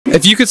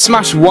If you could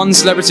smash one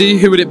celebrity,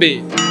 who would it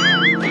be?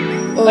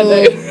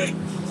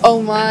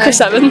 Oh my.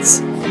 Chris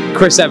Evans.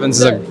 Chris Evans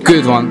is a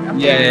good one.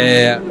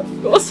 Yeah.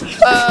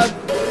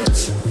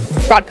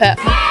 Brad Pitt.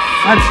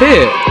 Brad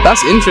Pitt.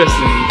 That's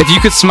interesting. If you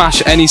could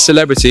smash any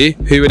celebrity,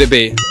 who would it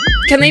be?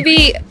 Can they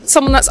be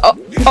someone that's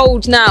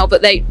old now,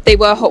 but they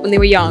were hot when they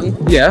were young?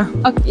 Yeah.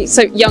 Okay,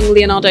 so young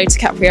Leonardo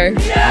DiCaprio.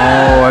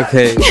 Oh,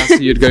 okay. That's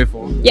who you'd go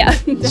for. Yeah.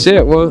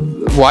 Shit. Well,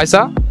 why is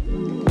that?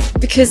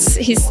 Because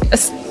he's a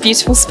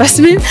beautiful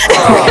specimen.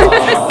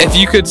 If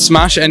you could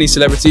smash any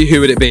celebrity, who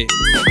would it be?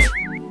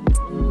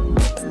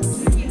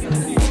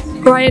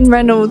 Ryan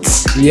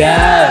Reynolds.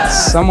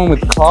 Yes. Someone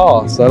with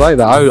class. I like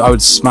that. I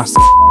would smash the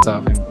out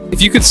of him.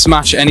 If you could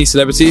smash any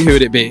celebrity, who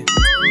would it be?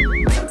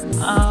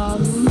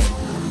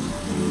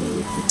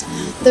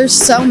 There's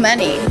so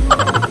many.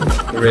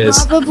 There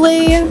is.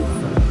 Probably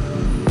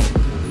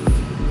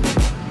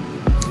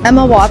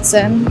Emma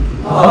Watson.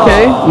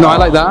 Okay. No, I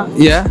like that.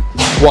 Yeah.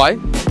 Why?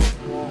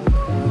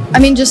 I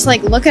mean, just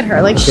like look at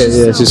her. Like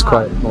Yeah, she's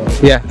quite.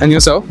 Yeah. And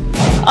yourself?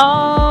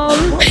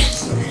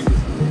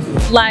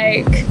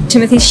 Like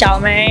Timothy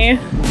Chalamet.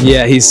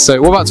 Yeah, he's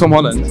so. What about Tom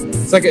Holland?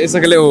 It's like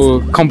a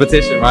little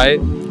competition, right?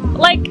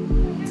 Like,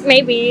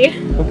 maybe.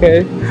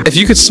 Okay. If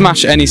you could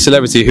smash any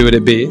celebrity, who would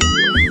it be?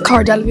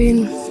 Cara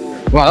Delevingne.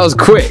 Wow, that was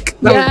quick.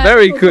 That was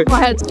very quick. My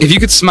head. If you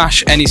could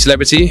smash any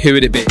celebrity, who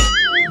would it be?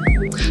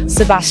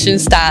 Sebastian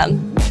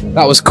Stan.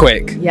 That was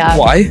quick. Yeah.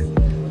 Why?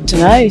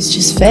 Dunno, he's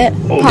just fit.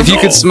 If you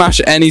could smash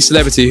any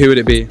celebrity, who would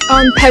it be?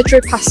 Pedro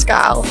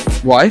Pascal.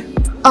 Why?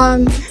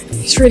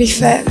 He's really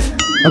fit.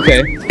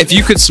 Okay. If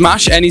you could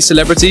smash any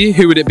celebrity,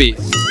 who would it be?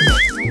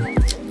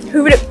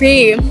 Who would it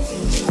be?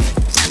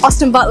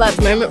 Austin Butler at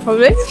the moment,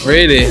 probably.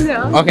 Really?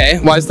 Yeah. Okay.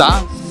 Why is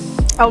that?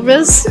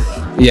 Elvis.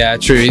 Yeah,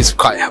 true. He's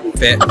quite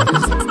fit.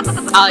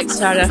 Alex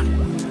Turner.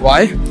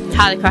 Why?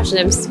 Had a crush on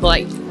him for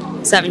like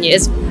 7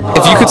 years.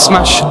 If you could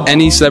smash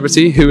any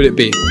celebrity, who would it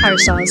be? Harry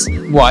Styles.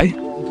 Why?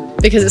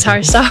 Because it's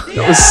Harry Styles.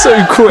 That was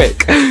so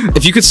quick.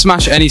 If you could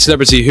smash any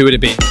celebrity, who would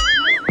it be?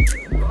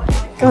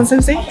 Go on,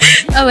 Simsy.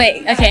 Oh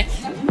wait, okay.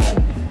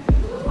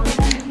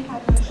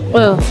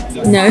 Well,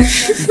 no.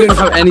 You don't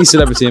have any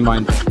celebrity in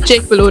mind.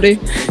 Jake Belaudy.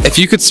 If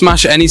you could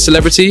smash any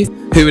celebrity,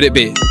 who would it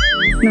be?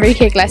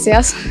 Enrique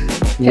Iglesias.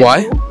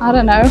 Why? I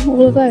don't know.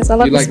 All of those. I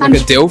love You the like a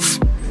Spanish. DILF?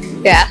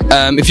 Yeah.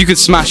 If you could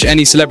smash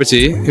any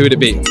celebrity, who would it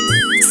be?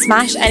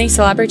 Smash any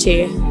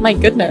celebrity. My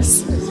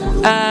goodness.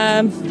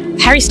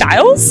 Harry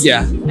Styles?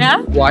 Yeah.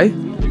 Yeah? Why?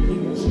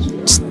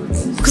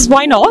 Because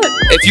why not?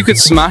 If you could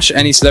smash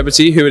any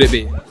celebrity, who would it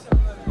be?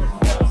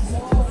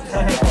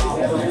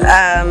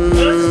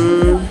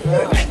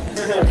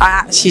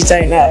 I actually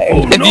don't know.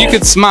 If you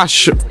could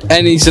smash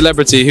any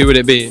celebrity, who would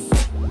it be?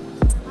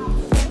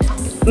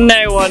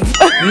 No one.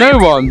 No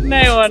one.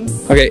 No one.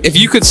 Okay, if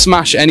you could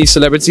smash any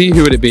celebrity,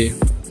 who would it be?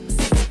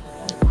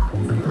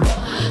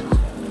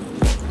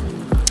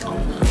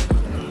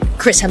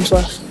 Chris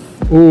Hemsworth.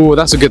 Ooh,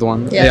 that's a good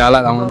one. Yeah. Yeah, I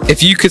like that one.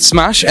 If you could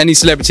smash any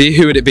celebrity,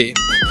 who would it be?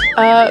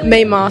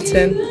 Mae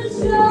Martin.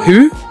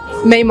 Who?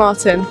 Mae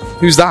Martin.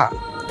 Who's that?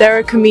 They're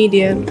a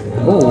comedian.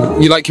 Oh,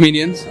 you like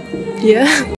comedians? Yeah.